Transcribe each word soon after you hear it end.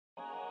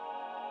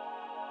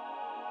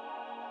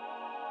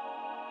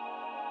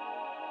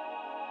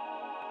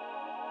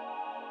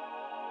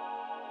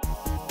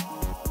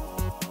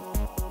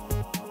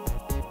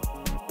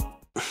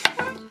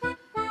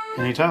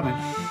Any topping.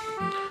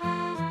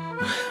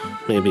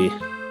 Maybe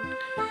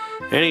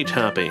any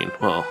topping.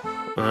 Well,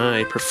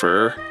 I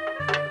prefer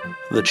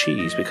the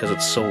cheese because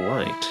it's so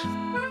light.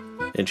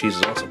 And cheese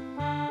is awesome.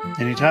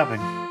 Any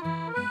topping.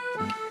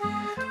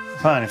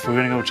 Fine, if we're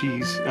gonna go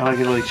cheese. I like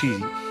it really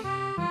cheesy.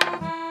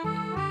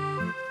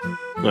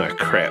 Oh,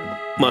 crap.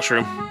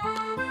 Mushroom.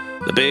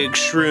 The big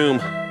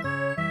shroom.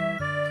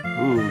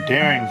 Ooh,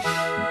 daring.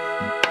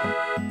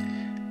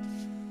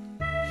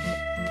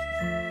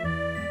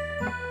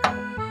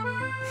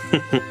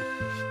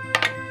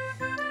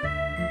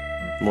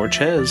 More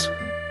ches.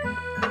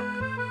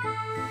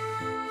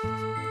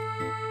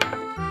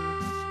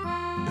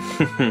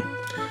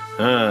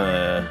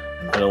 I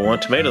don't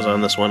want tomatoes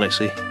on this one, I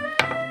see.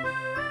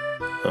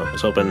 Oh, I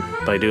was hoping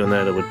by doing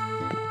that it would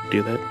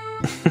do that.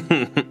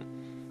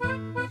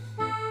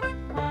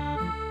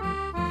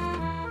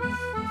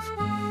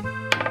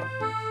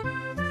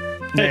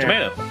 Hey,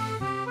 tomato.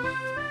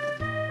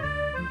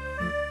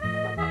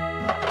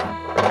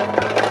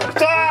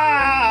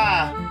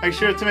 Ah! Are you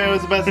sure tomato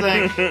is the best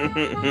thing?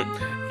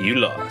 You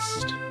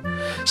lost.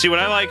 See, what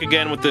I like,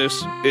 again, with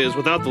this is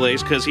without the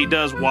lace, because he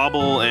does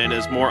wobble and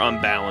is more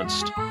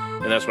unbalanced.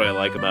 And that's what I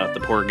like about the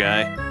poor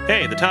guy.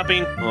 Hey, the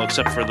topping, well,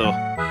 except for the...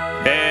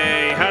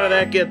 Hey, how did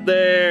that get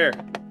there?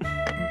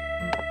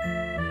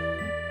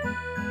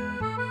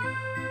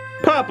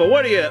 Poppa,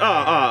 what are you...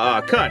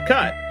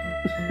 cut.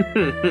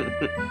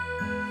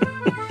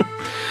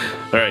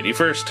 Alright, you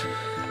first. Is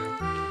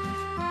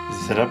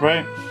it set up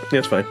right? Yeah,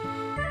 it's fine.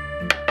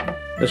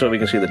 That's why we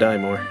can see the die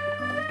more.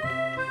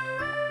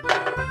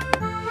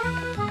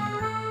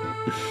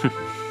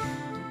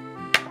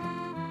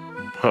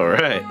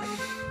 Alright.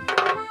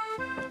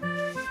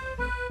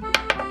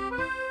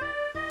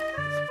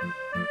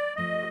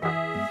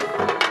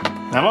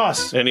 I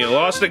lost. And you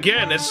lost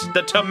again. It's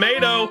the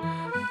tomato.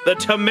 The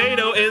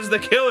tomato is the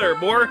killer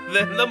more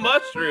than the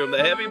mushroom, the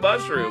heavy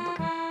mushroom.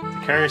 The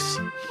curse.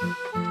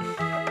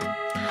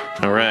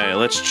 Alright,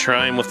 let's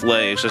try him with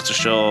legs just to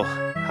show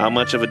how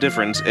much of a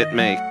difference it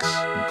makes.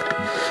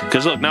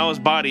 Because look, now his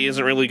body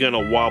isn't really going to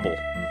wobble.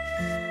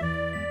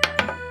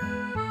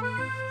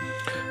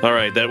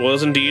 Alright, that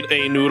was indeed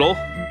a noodle.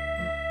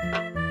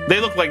 They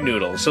look like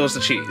noodles, so is the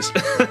cheese.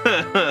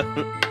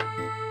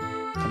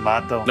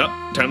 Tomato. Nope,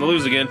 time to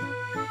lose again.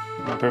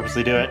 I'll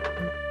purposely do it.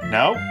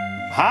 No.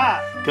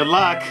 Ha! Good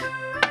luck.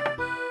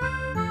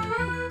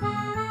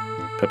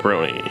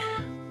 Pepperoni.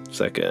 It's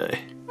that guy.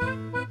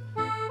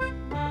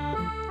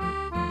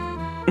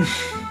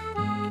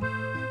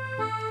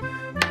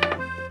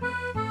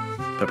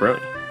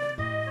 Pepperoni.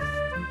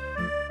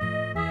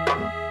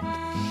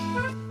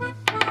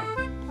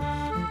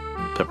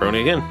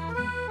 Pepperoni again.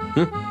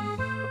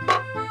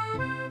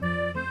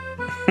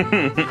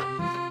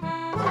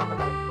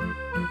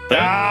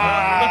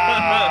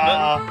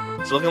 Ah!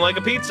 It's looking like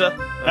a pizza.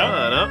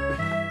 No.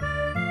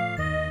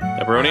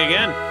 Pepperoni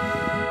again.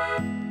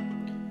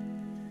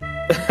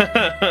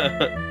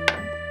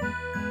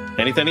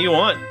 Anything you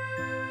want.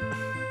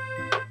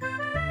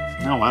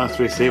 Oh wow, it's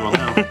pretty stable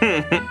now.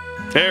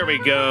 There we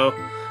go.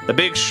 The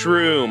big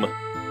shroom.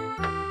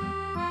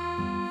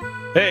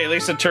 Hey, at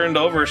least it turned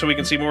over so we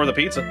can see more of the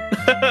pizza.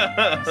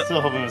 I'm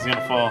still hoping it was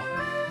gonna fall.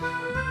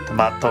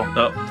 Tomato.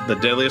 Oh, the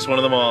deadliest one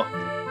of them all.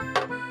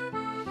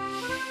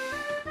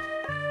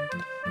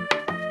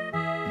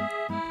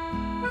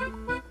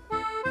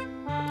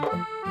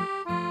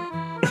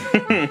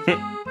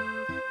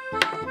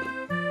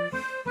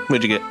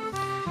 What'd you get?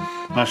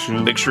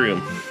 Mushroom. Big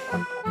shroom.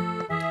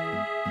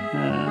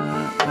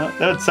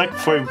 That would suck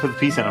before you put the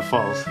piece in, it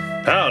falls.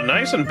 Oh,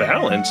 nice and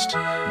balanced.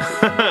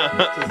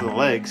 Just the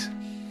legs.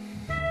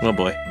 Oh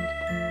boy.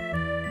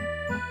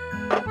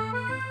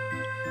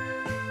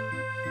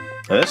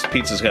 Now, this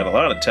pizza's got a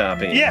lot of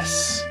toppings.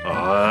 Yes!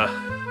 I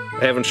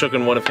haven't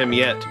shooken one of him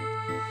yet.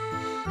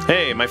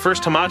 Hey, my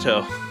first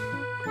tomato.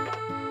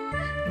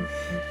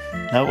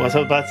 No, what I was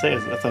about to say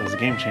is I thought it was a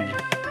game changer.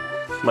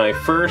 My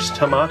first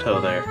tomato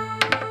there.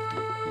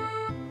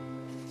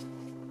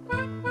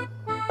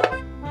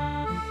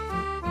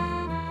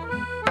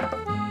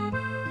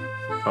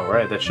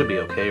 Alright, that should be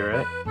okay,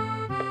 right?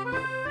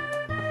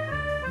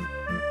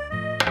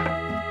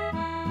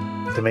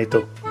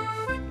 Tomato.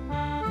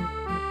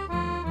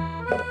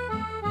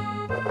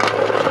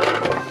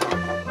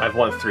 I've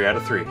won 3 out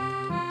of 3.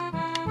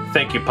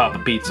 Thank you, Poppa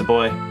Pizza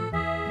Boy.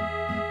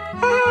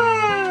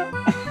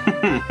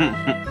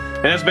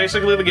 And that's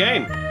basically the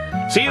game.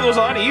 See, it was a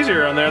lot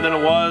easier on there than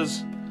it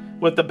was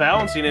with the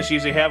balancing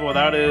issues he had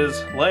without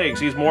his legs.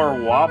 He's more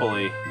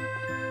wobbly.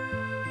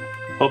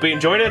 Hope you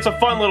enjoyed it. It's a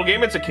fun little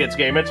game. It's a kid's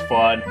game. It's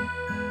fun.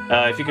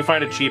 If you can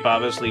find it cheap,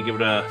 obviously, give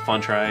it a fun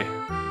try.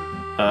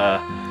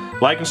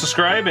 Like and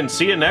subscribe, and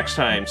see you next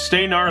time.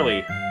 Stay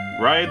gnarly.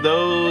 Ride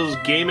those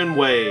gaming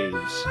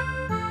waves.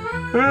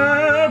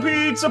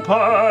 Pizza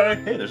pie.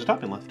 Hey, there's a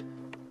topping left.